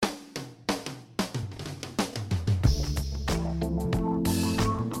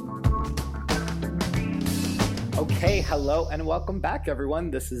Okay, hello and welcome back, everyone.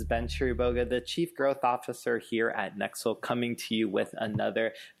 This is Ben Chiriboga, the Chief Growth Officer here at Nexel, coming to you with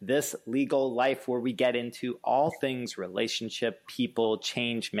another This Legal Life, where we get into all things relationship, people,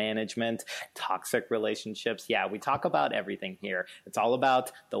 change management, toxic relationships. Yeah, we talk about everything here. It's all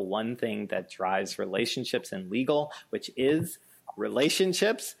about the one thing that drives relationships in legal, which is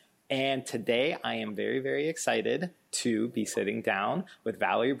relationships. And today I am very, very excited to be sitting down with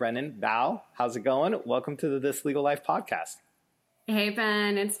Valerie Brennan. Val, how's it going? Welcome to the This Legal Life podcast. Hey,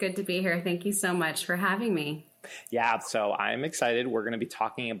 Ben, it's good to be here. Thank you so much for having me. Yeah, so I'm excited. We're going to be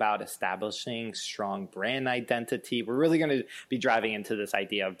talking about establishing strong brand identity. We're really going to be driving into this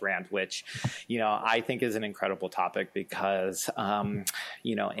idea of brand, which, I think is an incredible topic because,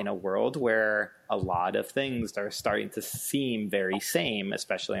 in a world where a lot of things are starting to seem very same,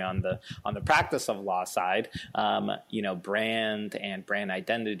 especially on the practice of law side, brand and brand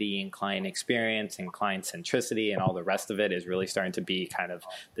identity and client experience and client centricity and all the rest of it is really starting to be kind of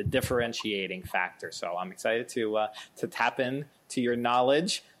the differentiating factor. So I'm excited to tap in to your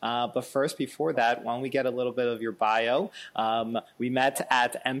knowledge. But first, before that, why don't we get a little bit of your bio? We met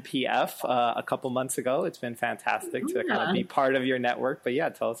at MPF a couple months ago. It's been fantastic to kind of be part of your network. But yeah,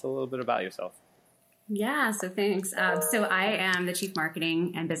 tell us a little bit about yourself. Yeah, so thanks. So I am the Chief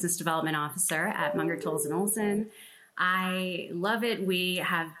Marketing and Business Development Officer at Munger, Olson. I love it. We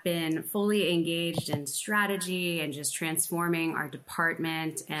have been fully engaged in strategy and just transforming our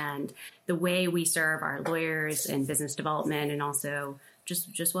department and the way we serve our lawyers in business development and also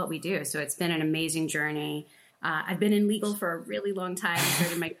just what we do. So it's been an amazing journey. I've been in legal for a really long time. I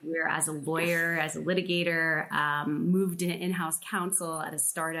started my career as a lawyer, as a litigator, moved into in-house counsel at a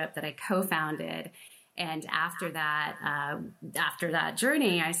startup that I co-founded. And after that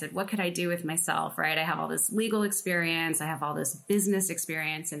journey, I said, what could I do with myself, right? I have all this legal experience. I have all this business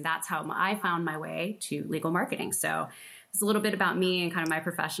experience. And that's how I found my way to legal marketing. So it's a little bit about me and kind of my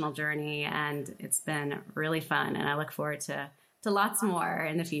professional journey. And it's been really fun. And I look forward to lots more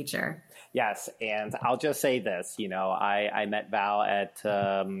in the future. Yes. And I'll just say this, I met Val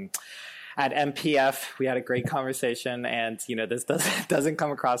at MPF. We had a great conversation, and this doesn't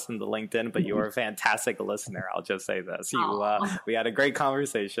come across in the LinkedIn, but you were a fantastic listener. I'll just say this: we had a great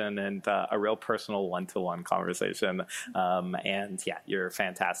conversation and a real personal one-to-one conversation. And yeah, you're a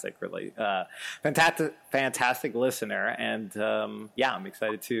fantastic, really fantastic listener. And I'm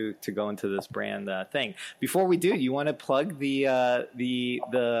excited to go into this brand thing. Before we do, you want to plug the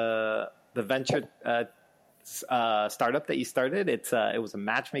venture startup that you started? It was a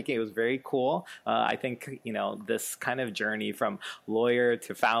matchmaking. It was very cool. I think this kind of journey from lawyer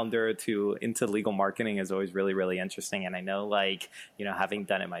to founder to into legal marketing is always really, really interesting. And I know, having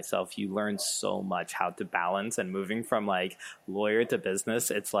done it myself, you learn so much how to balance, and moving from lawyer to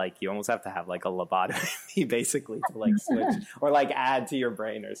business, it's you almost have to have a lobotomy basically to switch or add to your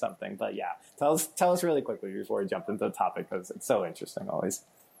brain or something. But yeah, tell us really quickly before we jump into the topic, because it's so interesting always.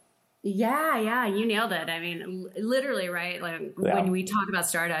 Yeah, you nailed it. I mean, literally, right? When we talk about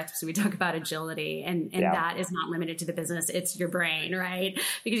startups, we talk about agility, and that is not limited to the business. It's your brain, right?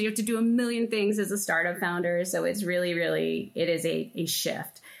 Because you have to do a million things as a startup founder. So it's really, really, it is a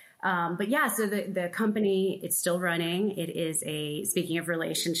shift. But yeah, so the company, it's still running. It is speaking of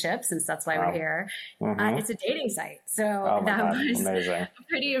relationships, since that's why we're here, it's a dating site. So that was amazing.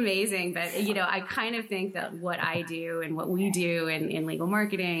 Pretty amazing. But, I kind of think that what I do and what we do in legal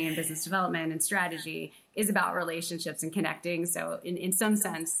marketing and business development and strategy is about relationships and connecting. So in some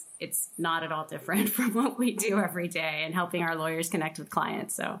sense, it's not at all different from what we do every day and helping our lawyers connect with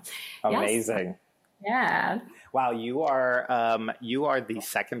clients. So amazing. Yes. Yeah. Wow, you are the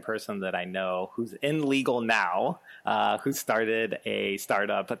second person that I know who's in legal now, who started a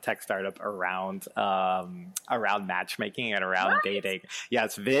tech startup around matchmaking and around dating.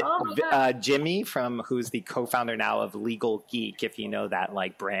 Yes, Jimmy who's the co-founder now of Legal Geek, if you know that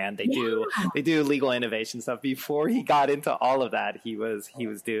brand. They do legal innovation stuff. Before he got into all of that, he was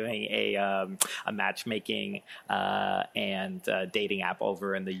doing a matchmaking and dating app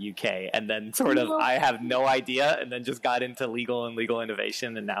over in the UK, and then I have no idea, and then just got into legal and legal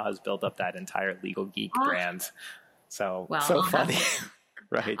innovation, and now has built up that entire Legal Geek brand. So funny.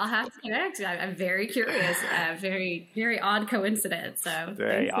 Right. I'll have to connect. I'm very curious. Very, very odd coincidence. So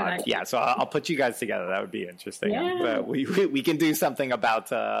very odd. Yeah. So I'll put you guys together. That would be interesting. Yeah. But we can do something about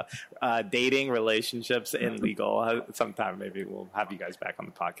dating relationships in legal sometime. Maybe we'll have you guys back on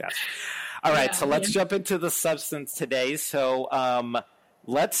the podcast. All right. So let's jump into the substance today. So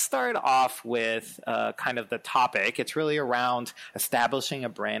let's start off with kind of the topic. It's really around establishing a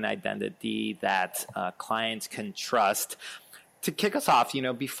brand identity that clients can trust. to kick us off,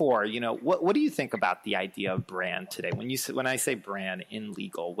 before, what do you think about the idea of brand today? When I say brand in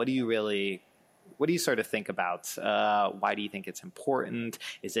legal, what do you sort of think about? Why do you think it's important?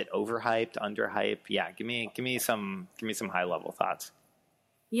 Is it overhyped, underhyped? Yeah, give me some high level thoughts.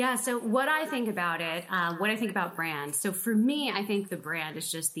 Yeah. So what I think about it, what I think about brand. So for me, I think the brand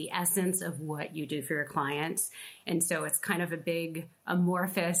is just the essence of what you do for your clients. And so it's kind of a big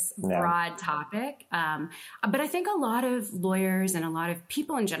amorphous, broad topic. But I think a lot of lawyers and a lot of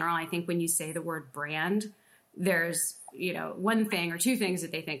people in general, I think when you say the word brand, there's, one thing or two things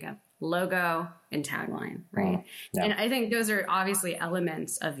that they think of: logo and tagline, right? Yeah. And I think those are obviously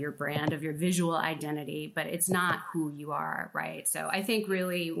elements of your brand, of your visual identity, but it's not who you are, right? So I think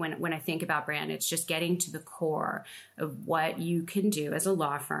really when I think about brand, it's just getting to the core of what you can do as a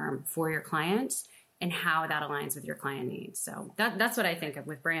law firm for your clients and how that aligns with your client needs. So that's what I think of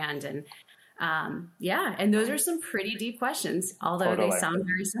with brand. And and those are some pretty deep questions, although they sound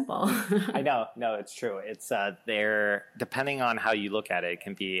very simple. I know. No, it's true. It's they're, depending on how you look at it, it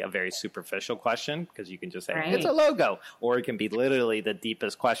can be a very superficial question because you can just say it's a logo, or it can be literally the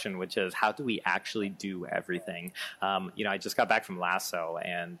deepest question, which is how do we actually do everything? I just got back from Lasso,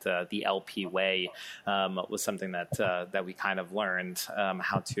 and the LP way was something that we kind of learned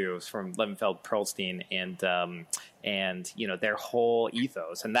how to from Levenfeld Pearlstein and their whole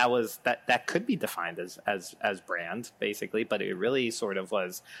ethos, and that could be defined as brand basically, but it really sort of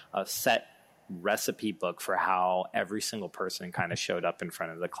was a set recipe book for how every single person kind of showed up in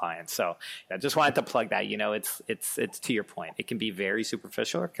front of the client. So I just wanted to plug that. It's to your point, it can be very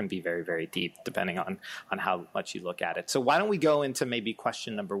superficial or it can be very, very deep depending on how much you look at it. So why don't we go into maybe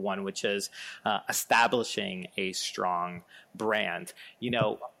question number one, which is establishing a strong brand.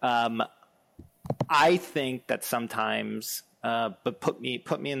 I think that sometimes, but put me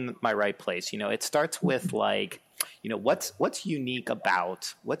in my right place. It starts with what's unique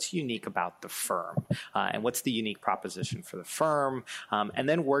about the firm, and what's the unique proposition for the firm, and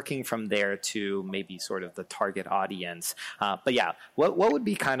then working from there to maybe sort of the target audience. But yeah, what would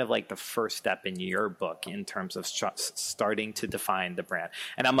be kind of like the first step in your book in terms of starting to define the brand?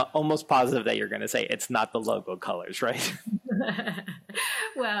 And I'm almost positive that you're going to say it's not the logo colors, right?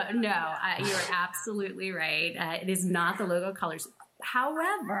 Well, no, you're absolutely right. It is not the logo colors.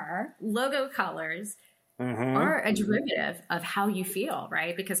 However, logo colors are a derivative of how you feel,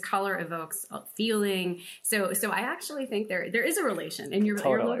 right? Because color evokes feeling. So I actually think there is a relation, and your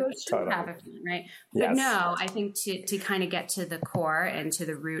logo should have a feeling, right? Yes. But no, I think to kind of get to the core and to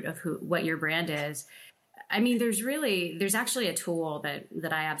the root of what your brand is. I mean, there's actually a tool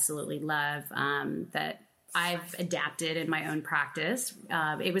that I absolutely love that I've adapted in my own practice.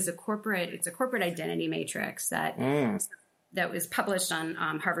 It's a corporate identity matrix that was published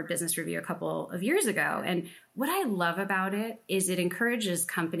on Harvard Business Review a couple of years ago. And what I love about it is it encourages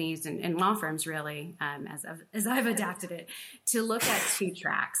companies and law firms really, as I've adapted it, to look at two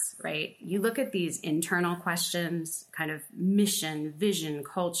tracks, right? You look at these internal questions, kind of mission, vision,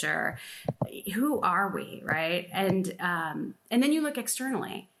 culture. Who are we, right? And then you look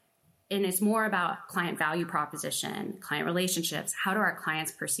externally. And it's more about client value proposition, client relationships. How do our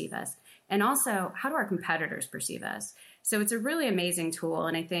clients perceive us? And also, how do our competitors perceive us? So it's a really amazing tool.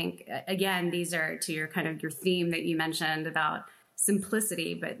 And I think, again, these are to your theme that you mentioned about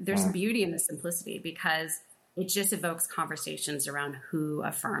simplicity, but there's beauty in the simplicity because it just evokes conversations around who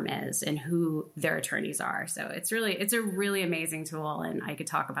a firm is and who their attorneys are. So it's a really amazing tool, and I could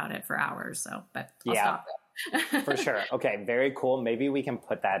talk about it for hours. But I'll stop there. For sure. Okay. Very cool. Maybe we can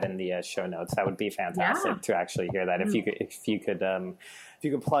put that in the show notes. That would be fantastic to actually hear that. If you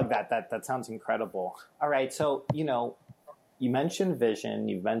could plug that sounds incredible. All right. So, you mentioned vision,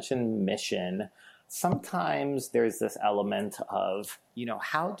 you mentioned mission. Sometimes there's this element of,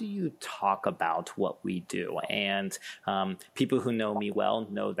 how do you talk about what we do? And people who know me well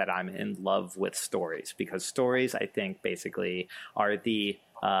know that I'm in love with stories, because stories, I think, basically are the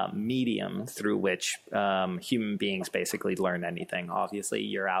medium through which human beings basically learn anything. Obviously,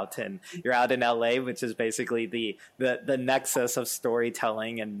 you're out in LA, which is basically the nexus of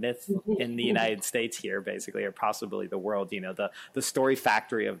storytelling and myth in the United States here, basically, or possibly the world. The story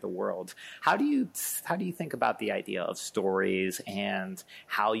factory of the world. How do you think about the idea of stories and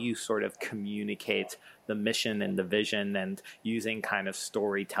how you sort of communicate the mission and the vision, and using kind of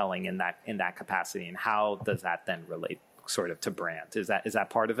storytelling in that capacity, and how does that then relate sort of to brand? Is that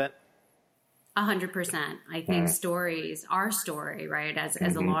part of it? 100%. I think stories, our story, right, as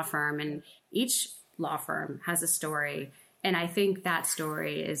a law firm, and each law firm has a story. And I think that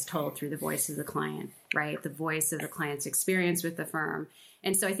story is told through the voice of the client. right? The voice of the client's experience with the firm.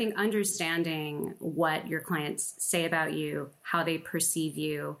 And so I think understanding what your clients say about you, how they perceive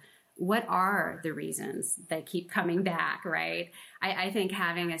you, what are the reasons they keep coming back, right? I think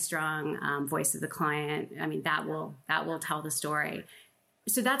having a strong voice of the client, I mean, that will tell the story.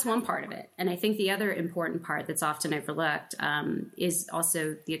 So that's one part of it. And I think the other important part that's often overlooked is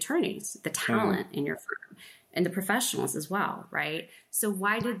also the attorneys, the talent in your firm, and the professionals as well, right? So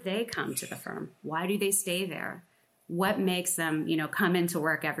why did they come to the firm? Why do they stay there? What makes them, come into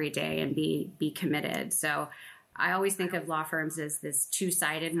work every day and be committed? So I always think of law firms as this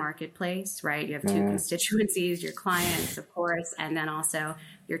two-sided marketplace, right? You have two constituencies, your clients, of course, and then also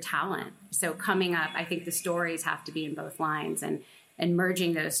your talent. So coming up, I think the stories have to be in both lines, and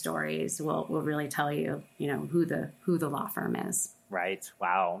merging those stories will really tell you, who the law firm is. Right.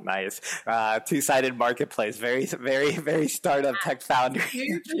 Wow. Nice. Two-sided marketplace. Very, very, very startup tech founder.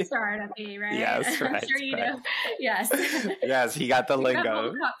 Super startup-y, right? Yes, right. I'm sure you do. Yes. Yes, he got the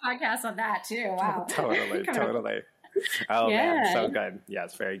lingo. Got a podcast on that too. Wow. Totally. Oh, man. So good.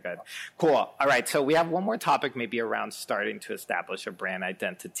 Yes, very good. Cool. All right. So we have one more topic maybe around starting to establish a brand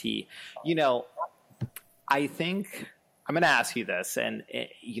identity. I think I'm going to ask you this, and,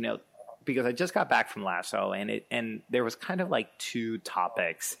 because I just got back from LASSO, and there was kind of like two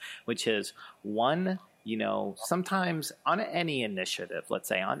topics, which is one, sometimes on any initiative, let's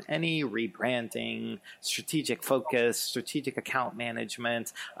say on any rebranding, strategic focus, strategic account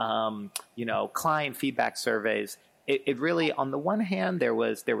management, client feedback surveys. It really, on the one hand, there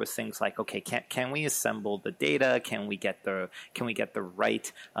was things like, okay, can we assemble the data? Can we get the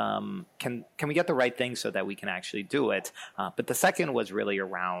right can we get the right thing so that we can actually do it? But the second was really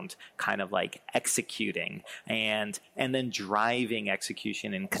around kind of like executing and then driving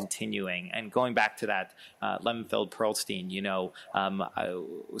execution and continuing. And going back to that Levenfeld Pearlstein,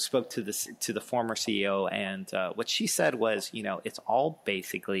 I spoke to the former CEO, and what she said was, it's all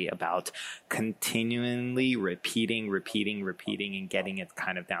basically about continually repeating and getting it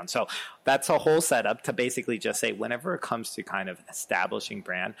kind of down. So that's a whole setup to basically just say, whenever it comes to kind of establishing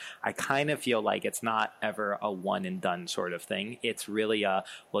brand, I kind of feel like it's not ever a one and done sort of thing. It's really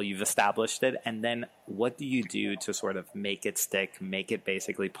you've established it, and then what do you do to sort of make it stick, make it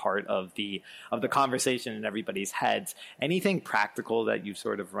basically part of the conversation in everybody's heads? Anything practical that you've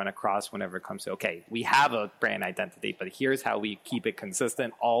sort of run across whenever it comes to, okay, we have a brand identity, but here's how we keep it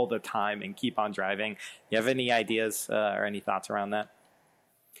consistent all the time and keep on driving. You have any ideas or any thoughts around that?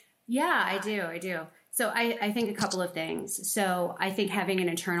 Yeah, I do. So I think a couple of things. So I think having an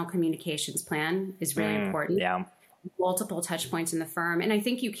internal communications plan is really important. Yeah. Multiple touch points in the firm. And I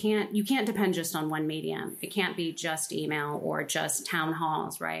think you can't depend just on one medium. It can't be just email or just town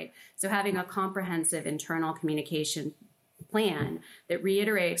halls, right? So having a comprehensive internal communication plan that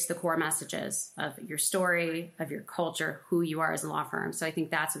reiterates the core messages of your story, of your culture, who you are as a law firm. So I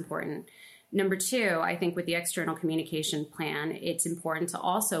think that's important. Number two, I think with the external communication plan, it's important to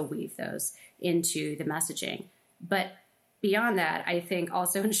also weave those into the messaging. But beyond that, I think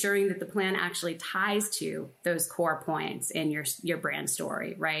also ensuring that the plan actually ties to those core points in your brand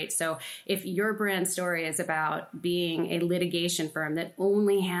story, right? So if your brand story is about being a litigation firm that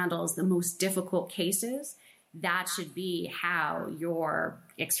only handles the most difficult cases, that should be how your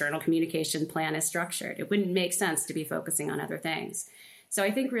external communication plan is structured. It wouldn't make sense to be focusing on other things. So I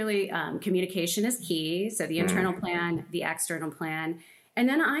think really communication is key. So the internal plan, the external plan. And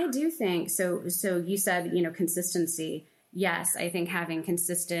then I do think, so you said, consistency. Yes, I think having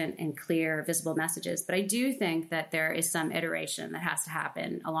consistent and clear, visible messages. But I do think that there is some iteration that has to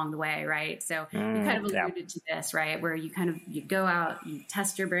happen along the way, right? So you kind of alluded to this, right? Where you go out, you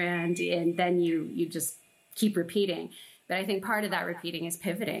test your brand, and then you just keep repeating. But I think part of that repeating is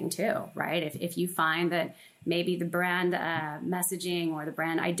pivoting too, right? If you find that maybe the brand messaging or the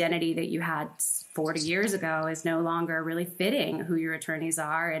brand identity that you had 40 years ago is no longer really fitting who your attorneys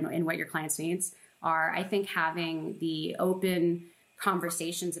are and what your clients' needs are, I think having the open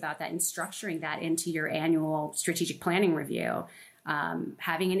conversations about that and structuring that into your annual strategic planning review,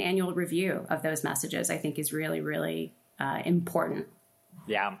 having an annual review of those messages, I think is really, really important.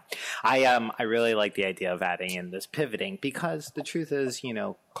 Yeah, I really like the idea of adding in this pivoting, because the truth is,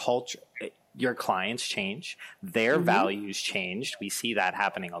 culture, your clients change, their values changed. We see that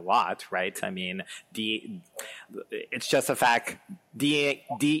happening a lot, right? I mean, it's just a fact.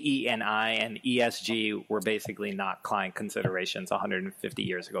 DE&I and ESG were basically not client considerations 150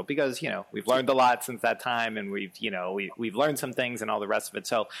 years ago, because we've learned a lot since that time, and we've learned some things and all the rest of it.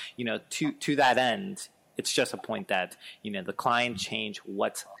 So to that end, it's just a point that, the client change,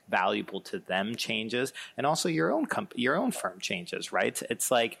 what's valuable to them changes, and also your own firm changes, right?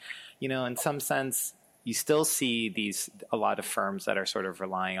 It's like, in some sense, you still see a lot of firms that are sort of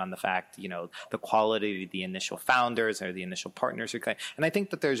relying on the fact, the quality of the initial founders or the initial partners. And I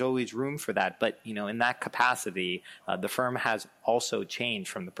think that there's always room for that. But, in that capacity, the firm has also changed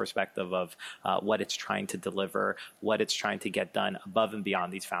from the perspective of what it's trying to deliver, what it's trying to get done above and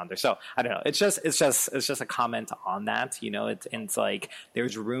beyond these founders. So I don't know. It's just a comment on that. It's like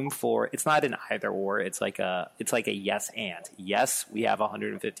there's room for, it's not an either or. It's like a yes and. Yes, we have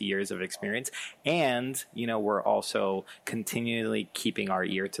 150 years of experience, and we're also continually keeping our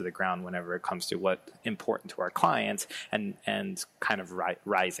ear to the ground whenever it comes to what's important to our clients and kind of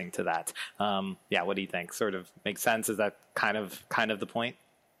rising to that. What do you think? Sort of makes sense? Is that kind of the point?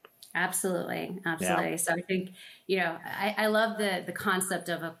 Absolutely. Yeah. So I think, I love the concept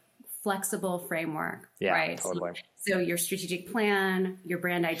of a flexible framework, yeah, right? Totally. So your strategic plan, your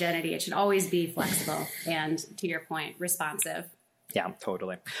brand identity, it should always be flexible and, to your point, responsive. Yeah,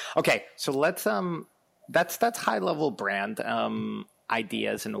 totally. Okay, so let's that's high level brand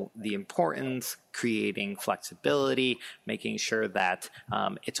ideas and the importance, creating flexibility, making sure that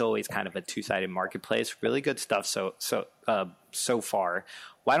it's always kind of a two-sided marketplace. Really good stuff. So far,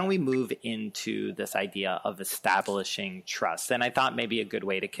 why don't we move into this idea of establishing trust? And I thought maybe a good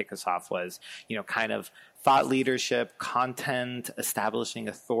way to kick us off was, kind of thought leadership, content, establishing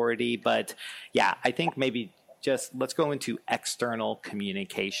authority. But yeah, I think maybe just let's go into external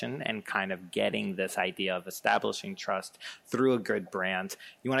communication and kind of getting this idea of establishing trust through a good brand.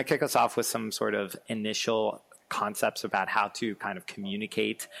 You want to kick us off with some sort of initial concepts about how to kind of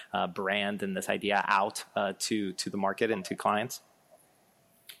communicate brand and this idea out to the market and to clients?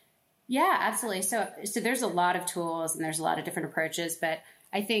 Yeah, absolutely. So there's a lot of tools and there's a lot of different approaches, but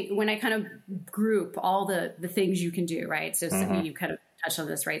I think when I kind of group all the things you can do, right? So you kind of touched on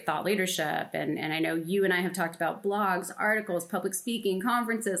this, right? Thought leadership. And I know you and I have talked about blogs, articles, public speaking,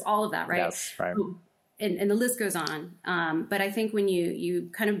 conferences, all of that, right? Yes, right. And the list goes on. But I think when you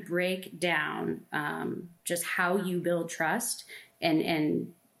kind of break down just how you build trust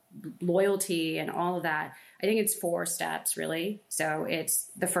and loyalty and all of that, I think it's 4 steps really. So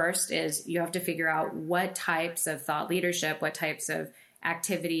the first is you have to figure out what types of thought leadership, what types of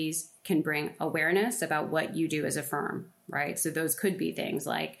activities can bring awareness about what you do as a firm, right? So those could be things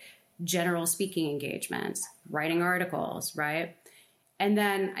like general speaking engagements, writing articles, right? And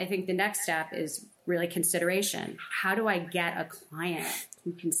then I think the next step is really consideration. How do I get a client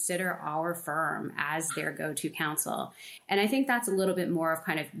to consider our firm as their go-to counsel? And I think that's a little bit more of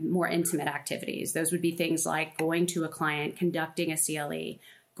kind of more intimate activities. Those would be things like going to a client, conducting a CLE,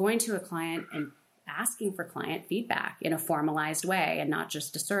 going to a client and asking for client feedback in a formalized way and not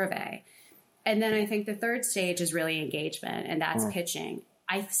just a survey. And then I think the third stage is really engagement, and that's pitching.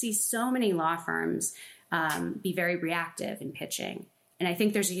 I see so many law firms be very reactive in pitching. And I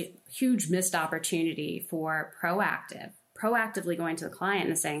think there's a huge missed opportunity for proactively going to the client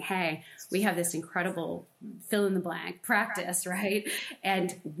and saying, hey, we have this incredible fill in the blank practice, right?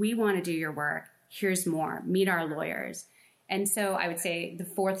 And we want to do your work. Here's more. Meet our lawyers. And so I would say the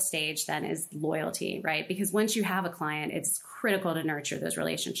fourth stage then is loyalty, right? Because once you have a client, it's critical to nurture those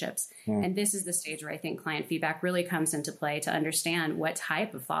relationships. And this is the stage where I think client feedback really comes into play to understand what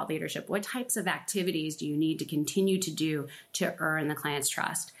type of thought leadership, what types of activities do you need to continue to do to earn the client's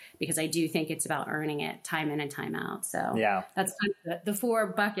trust? Because I do think it's about earning it time in and time out. So yeah, that's kind of the 4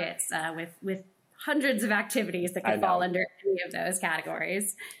 buckets with hundreds of activities that could fall under any of those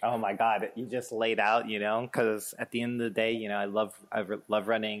categories. Oh my God. You just laid out, because at the end of the day, I love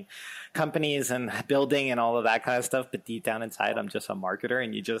running companies and building and all of that kind of stuff. But deep down inside, I'm just a marketer,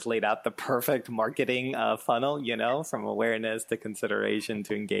 and you just laid out the perfect marketing funnel, from awareness to consideration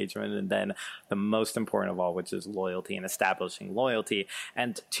to engagement. And then the most important of all, which is loyalty and establishing loyalty.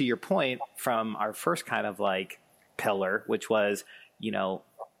 And to your point from our first kind of like pillar, which was,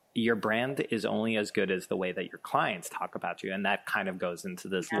 your brand is only as good as the way that your clients talk about you. And that kind of goes into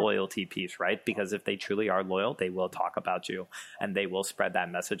this loyalty piece, right? Because if they truly are loyal, they will talk about you and they will spread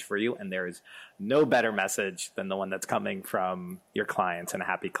that message for you. And there is no better message than the one that's coming from your clients and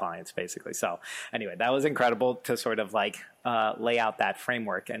happy clients, basically. So anyway, that was incredible to sort of like lay out that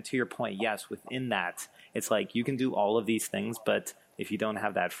framework. And to your point, yes, within that, it's like you can do all of these things, but if you don't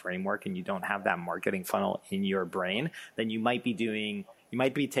have that framework and you don't have that marketing funnel in your brain, then you might be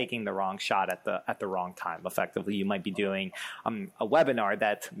taking the wrong shot at the wrong time. Effectively, you might be doing a webinar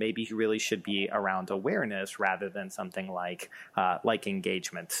that maybe really should be around awareness rather than something like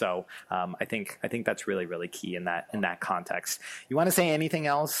engagement. So I think that's really, really key in that context. You want to say anything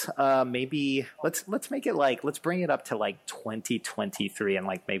else? Maybe let's make it let's bring it up to 2023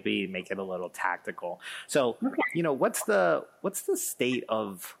 and maybe make it a little tactical. So what's the state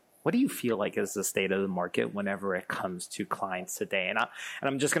of what do you feel like is the state of the market whenever it comes to clients today? And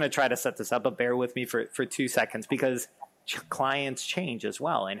I'm just going to try to set this up, but bear with me for 2 seconds, because clients change as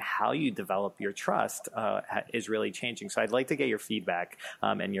well, and how you develop your trust is really changing. So I'd like to get your feedback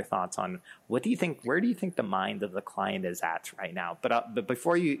and your thoughts on what do you think, where do you think the mind of the client is at right now? But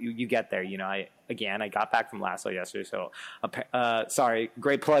before you get there, I got back from Lasso yesterday, so sorry,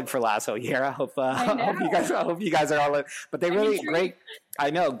 great plug for Lasso here. I hope you guys are all, but they really great. I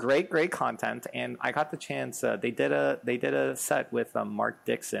know, great content, and I got the chance. They did a set with Mark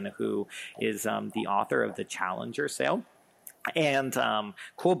Dixon, who is the author of The Challenger Sale. And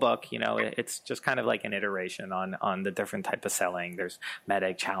cool book, it's just kind of like an iteration on the different type of selling. There's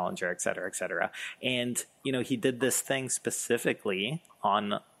Medic, Challenger, et cetera, et cetera. And, he did this thing specifically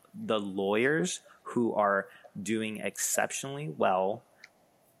on the lawyers who are doing exceptionally well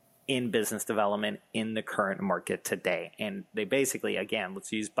in business development in the current market today. And they basically, again,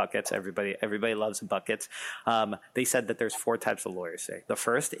 let's use buckets. Everybody loves buckets. They said that there's 4 types of lawyers. The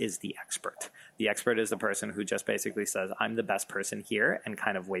first is the expert. The expert is the person who just basically says, I'm the best person here, and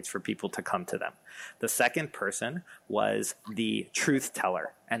kind of waits for people to come to them. The second person was the truth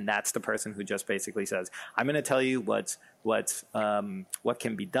teller. And that's the person who just basically says, I'm going to tell you what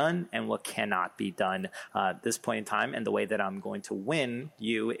can be done and what cannot be done at this point in time. And the way that I'm going to win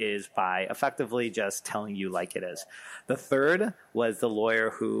you is by effectively just telling you like it is. The third was the lawyer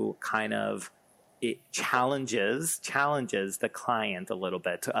who kind of challenges the client a little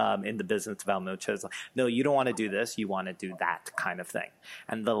bit in the business development, which is, no, you don't want to do this, you want to do that kind of thing.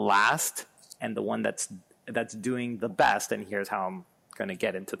 And the last, and the one that's doing the best, and here's how I'm going to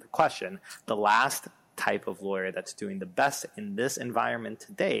get into the question, the last type of lawyer that's doing the best in this environment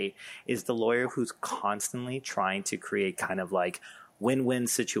today is the lawyer who's constantly trying to create kind of like win-win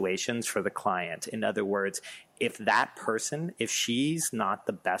situations for the client. In other words, if that person, if she's not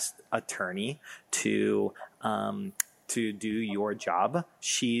the best attorney to do your job,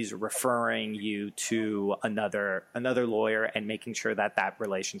 she's referring you to another lawyer and making sure that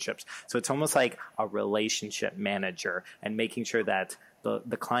relationships. So it's almost like a relationship manager, and making sure that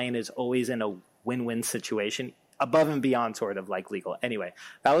the client is always in a win-win situation above and beyond sort of like legal. Anyway,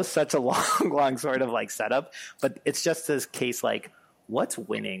 that was such a long sort of like setup, but it's just this case, like, what's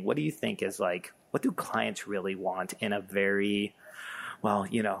winning? What do you think is like, what do clients really want in a very, well,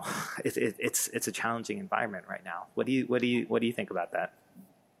 it's a challenging environment right now. What do you think about that?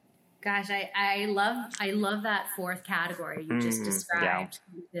 Gosh, I love that fourth category you just described.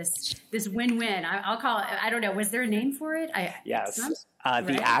 Yeah. This win-win. I'll call it. I don't know. Was there a name for it? Yes.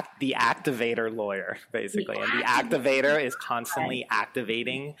 The activator lawyer, basically, and the activator is constantly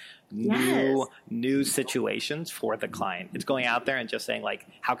activating new situations for the client. It's going out there and just saying, like,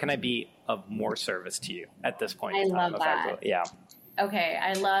 how can I be of more service to you at this point in time? I love that. Yeah. Okay,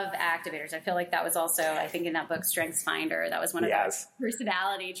 I love activators. I feel like that was also, I think, in that book, Strengths Finder, that was one of those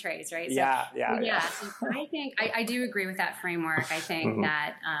personality traits, right? So, So I think I do agree with that framework. I think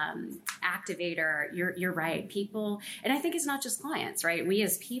that activator, you're right. People, and I think it's not just clients, right? We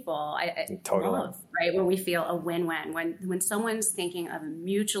as people, totally love, right? When we feel a win-win, when someone's thinking of a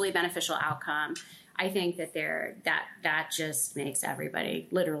mutually beneficial outcome, I think that just makes everybody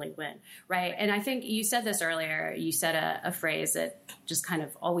literally win, right? And I think you said this earlier. You said a phrase that just kind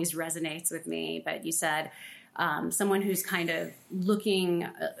of always resonates with me. But you said someone who's kind of looking,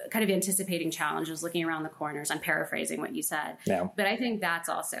 kind of anticipating challenges, looking around the corners. I'm paraphrasing what you said. Yeah. But I think that's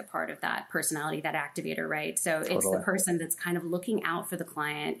also part of that personality, that activator, right? So It's the person that's kind of looking out for the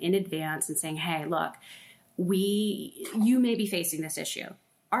client in advance and saying, hey, look, you may be facing this issue.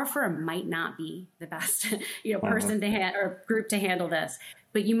 Our firm might not be the best, person to or group to handle this,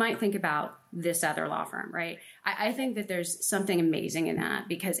 but you might think about this other law firm, right? I think that there's something amazing in that,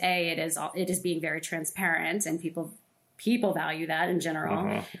 because it is being very transparent, and people value that in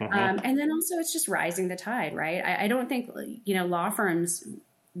general. And then also it's just rising the tide, right? I don't think, law firms,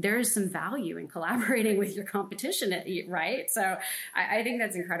 there is some value in collaborating with your competition, right? So I think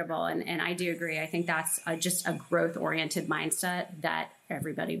that's incredible. And I do agree. I think that's just a growth-oriented mindset that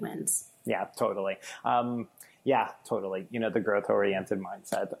everybody wins. Yeah, totally. Totally. The growth-oriented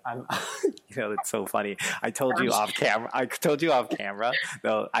mindset. It's so funny. I told you off camera.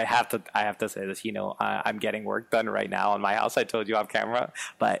 Though I have to say this. I'm getting work done right now on my house. I told you off camera.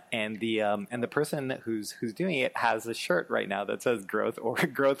 But the person who's doing it has a shirt right now that says growth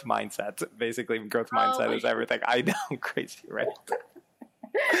mindset. Basically, growth mindset is everything. I know, crazy, right?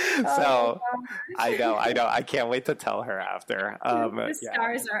 So I know. I can't wait to tell her after. The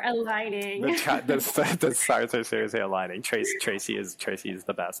stars are aligning. The stars are seriously aligning. Tracy is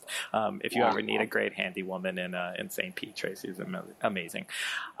the best. If you ever need a great handy woman in St. Pete, Tracy is amazing.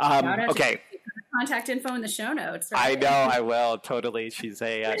 Okay. Contact info in the show notes. Right? I know. I will totally. She's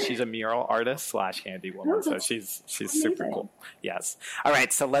a mural artist / handy woman, so she's super cool. Yes. All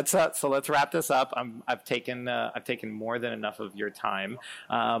right. So let's wrap this up. I've taken more than enough of your time.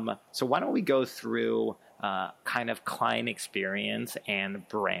 So why don't we go through kind of client experience and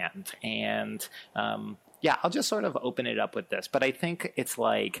brand, and I'll just sort of open it up with this. But I think it's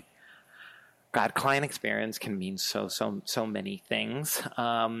like, God, client experience can mean so many things.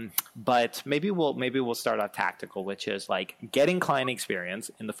 But maybe we'll start off tactical, which is like getting client experience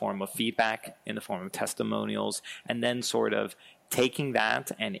in the form of feedback, in the form of testimonials, and then sort of taking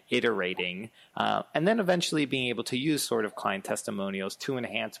that and iterating, and then eventually being able to use sort of client testimonials to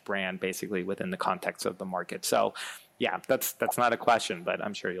enhance brand basically within the context of the market. So yeah, that's not a question, but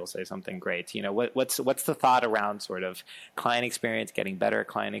I'm sure you'll say something great. You know, what's the thought around sort of client experience, getting better at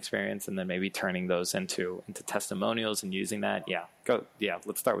client experience, and then maybe turning those into testimonials and using that?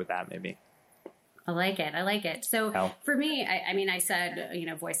 Let's start with that maybe. I like it. So for me, I said,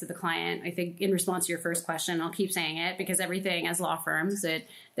 voice of the client. I think in response to your first question, I'll keep saying it because everything as law firms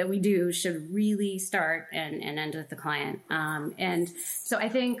that we do should really start and end with the client. And so I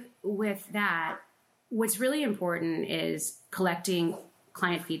think with that, what's really important is collecting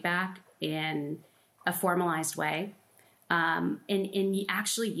client feedback in a formalized way, and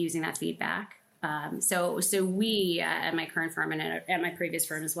actually using that feedback. So we at my current firm and at my previous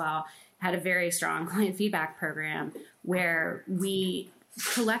firm as well had a very strong client feedback program where we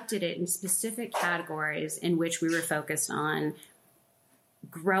collected it in specific categories in which we were focused on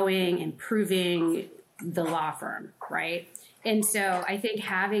growing, improving the law firm, right? And so I think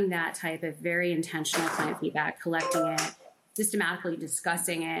having that type of very intentional client feedback, collecting it, systematically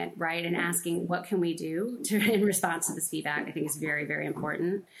discussing it, right, and asking what can we do in response to this feedback, I think is very, very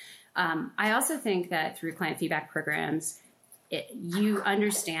important. I also think that through client feedback programs, you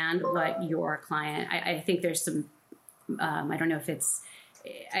understand what your client, I think there's some, I don't know if it's,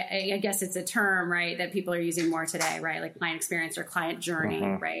 I guess it's a term, right, that people are using more today, right, like client experience or client journey,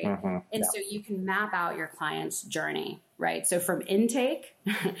 right? And so you can map out your client's journey, right? So from intake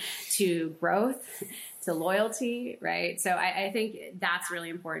to growth to loyalty, right? So I think that's really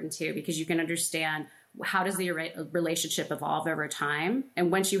important too, because you can understand how does the relationship evolve over time?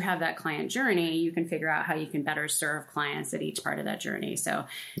 And once you have that client journey, you can figure out how you can better serve clients at each part of that journey. So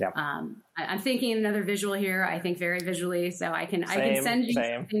I'm thinking another visual here. I think very visually. So I can send you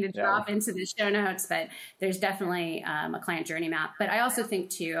something to drop into the show notes, but there's definitely a client journey map. But I also think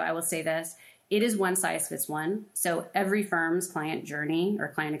too, I will say this, it is one size fits one. So every firm's client journey or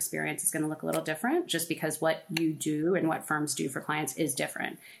client experience is going to look a little different just because what you do and what firms do for clients is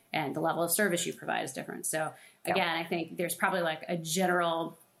different. And the level of service you provide is different. So again, I think there's probably like a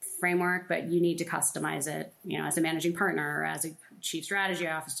general framework, but you need to customize it, as a managing partner or as a chief strategy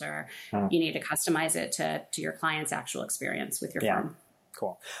officer, you need to customize it to your client's actual experience with your firm.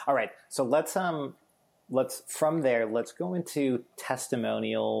 Cool. All right. So let's from there, let's go into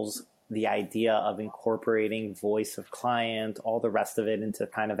testimonials, the idea of incorporating voice of client, all the rest of it into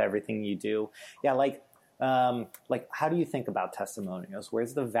kind of everything you do. Yeah. Like how do you think about testimonials?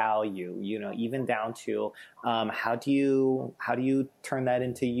 Where's the value, even down to, how do you turn that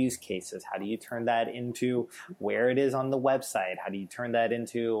into use cases? How do you turn that into where it is on the website? How do you turn that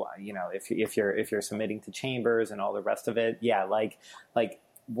into, if you're submitting to chambers and all the rest of it? Yeah. Like,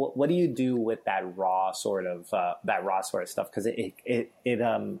 what do you do with that raw sort of stuff? Because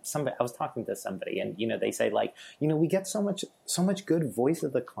somebody, I was talking to somebody, and they say like, we get so much good voice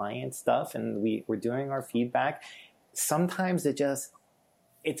of the client stuff, and we're doing our feedback. Sometimes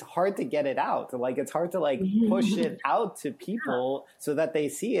it's hard to get it out. Like it's hard to push it out to people so that they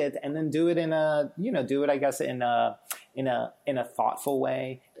see it, and then do it in I guess in a thoughtful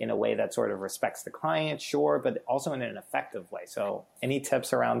way, in a way that sort of respects the client, sure, but also in an effective way. So any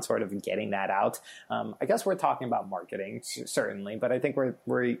tips around sort of getting that out? I guess we're talking about marketing, certainly, but I think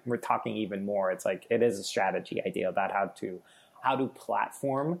we're talking even more. It's like, it is a strategy idea about how to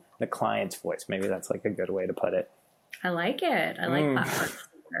platform the client's voice. Maybe that's like a good way to put it. I like it. I like platform.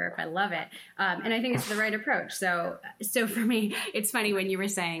 I love it. And I think it's the right approach. So for me, it's funny when you were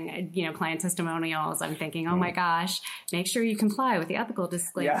saying, client testimonials, I'm thinking, oh my gosh, make sure you comply with the ethical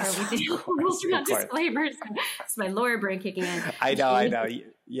disclaimer. Yes, we do rules around disclaimers. It's my lawyer brain kicking in. I know.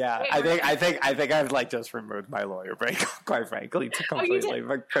 Yeah. I think I've just removed my lawyer brain, quite frankly, completely,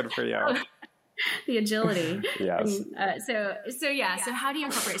 but good for you. The agility. Yes. So how do you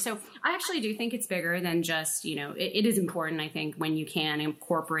incorporate? So I actually do think it's bigger than just, it is important, I think, when you can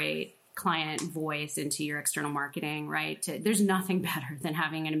incorporate client voice into your external marketing, right? There's nothing better than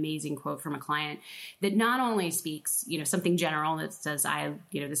having an amazing quote from a client that not only speaks, something general that says,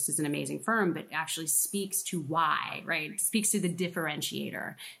 this is an amazing firm, but actually speaks to why, right? Speaks to the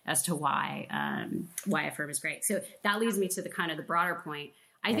differentiator as to why a firm is great. So that leads me to the broader point.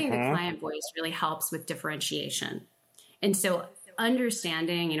 I think the client voice really helps with differentiation. And so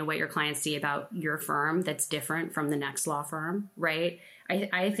understanding, what your clients see about your firm that's different from the next law firm, right?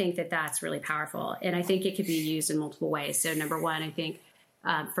 I think that's really powerful. And I think it could be used in multiple ways. So number one, I think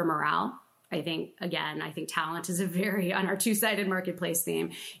for morale, I think talent is on our two-sided marketplace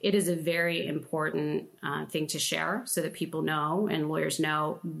theme, it is a very important thing to share so that people know and lawyers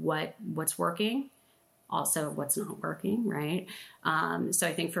know what's working, also what's not working, right? So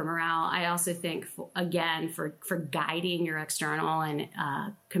I think for morale, I also think, for guiding your external and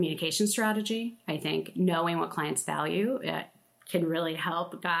communication strategy, I think knowing what clients value, it can really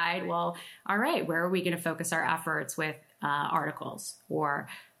help guide, well, all right, where are we going to focus our efforts with articles or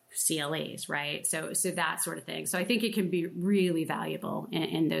CLAs, right? So that sort of thing. So I think it can be really valuable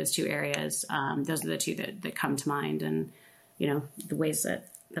in those two areas. Those are the two that come to mind, and, the ways that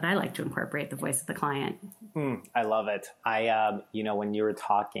I like to incorporate the voice of the client. I love it. When you were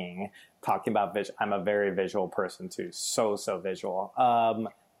talking about vision, I'm a very visual person too. So visual.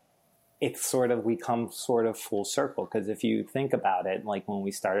 It's we come full circle, because if you think about it, like when we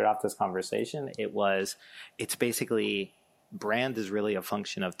started off this conversation, it's basically brand is really a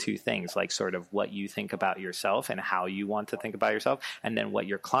function of two things, like what you think about yourself and how you want to think about yourself, and then what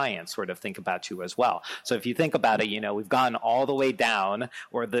your clients think about you as well. So if you think about it, we've gone all the way down,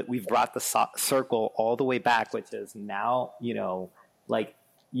 or that we've brought the circle all the way back, which is now, you're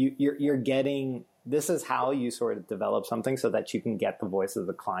getting, this is how you develop something so that you can get the voice of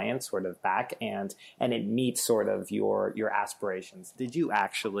the client back, and it meets your aspirations.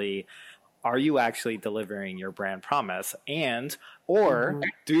 Are you actually delivering your brand promise? Or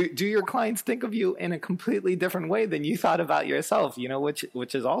do your clients think of you in a completely different way than you thought about yourself,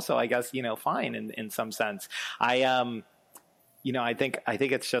 which is also, I guess, fine in some sense. I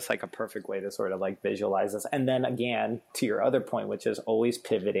think it's just a perfect way to visualize this. And then again, to your other point, which is always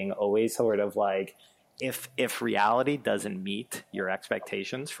pivoting, always if reality doesn't meet your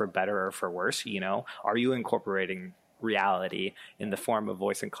expectations, for better or for worse, are you incorporating reality in the form of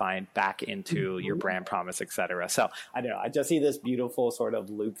voice and client back into your brand promise, et cetera? So I don't know. I just see this beautiful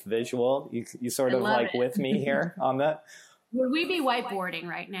loop visual. You with me here on that. Would we be whiteboarding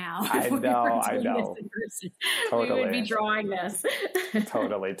right now? I know. Totally. We would be drawing this.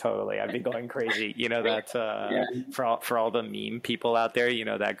 Totally. I'd be going crazy. For all the meme people out there,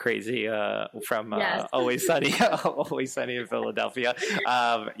 that crazy from Always Sunny in Philadelphia.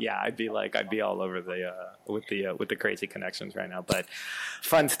 I'd be all over with the crazy connections right now. But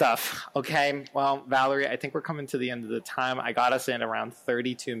fun stuff. Okay, well, Valerie, I think we're coming to the end of the time. I got us in around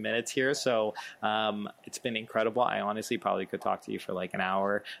 32 minutes here, so it's been incredible. I honestly probably could talk to you for an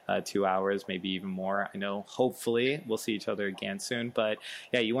hour, 2 hours, maybe even more. I know hopefully we'll see each other again soon, but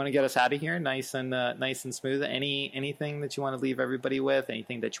yeah, you want to get us out of here nice and smooth. Anything that you want to leave everybody with,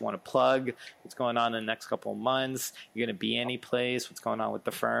 anything that you want to plug, what's going on in the next couple of months, you're going to be any place, what's going on with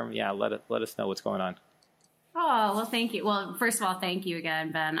the firm? Yeah, let us know what's going on. Oh, well, thank you. Well, first of all, thank you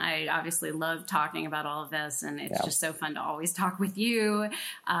again, Ben. I obviously love talking about all of this, and it's just so fun to always talk with you.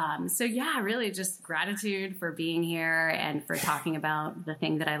 Really just gratitude for being here and for talking about the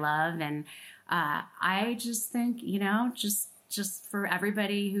thing that I love. And I just think, just for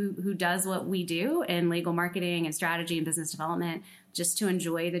everybody who does what we do in legal marketing and strategy and business development, just to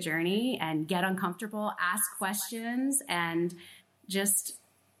enjoy the journey and get uncomfortable, ask questions, and just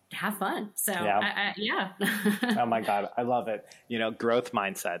have fun. So Oh my God. I love it. Growth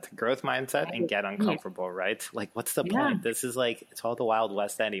mindset and get uncomfortable, right? What's the point? This is it's all the Wild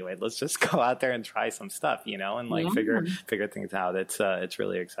West anyway. Let's just go out there and try some stuff, and figure things out. It's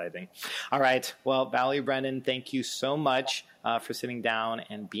really exciting. All right. Well, Valerie Brennan, thank you so much for sitting down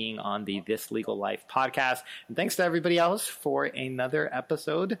and being on the This Legal Life podcast. And thanks to everybody else for another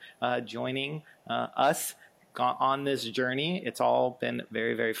episode, joining us on this journey. It's all been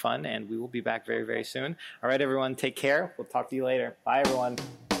very, very fun, and we will be back very, very soon. All right, everyone, take care. We'll talk to you later. Bye, everyone.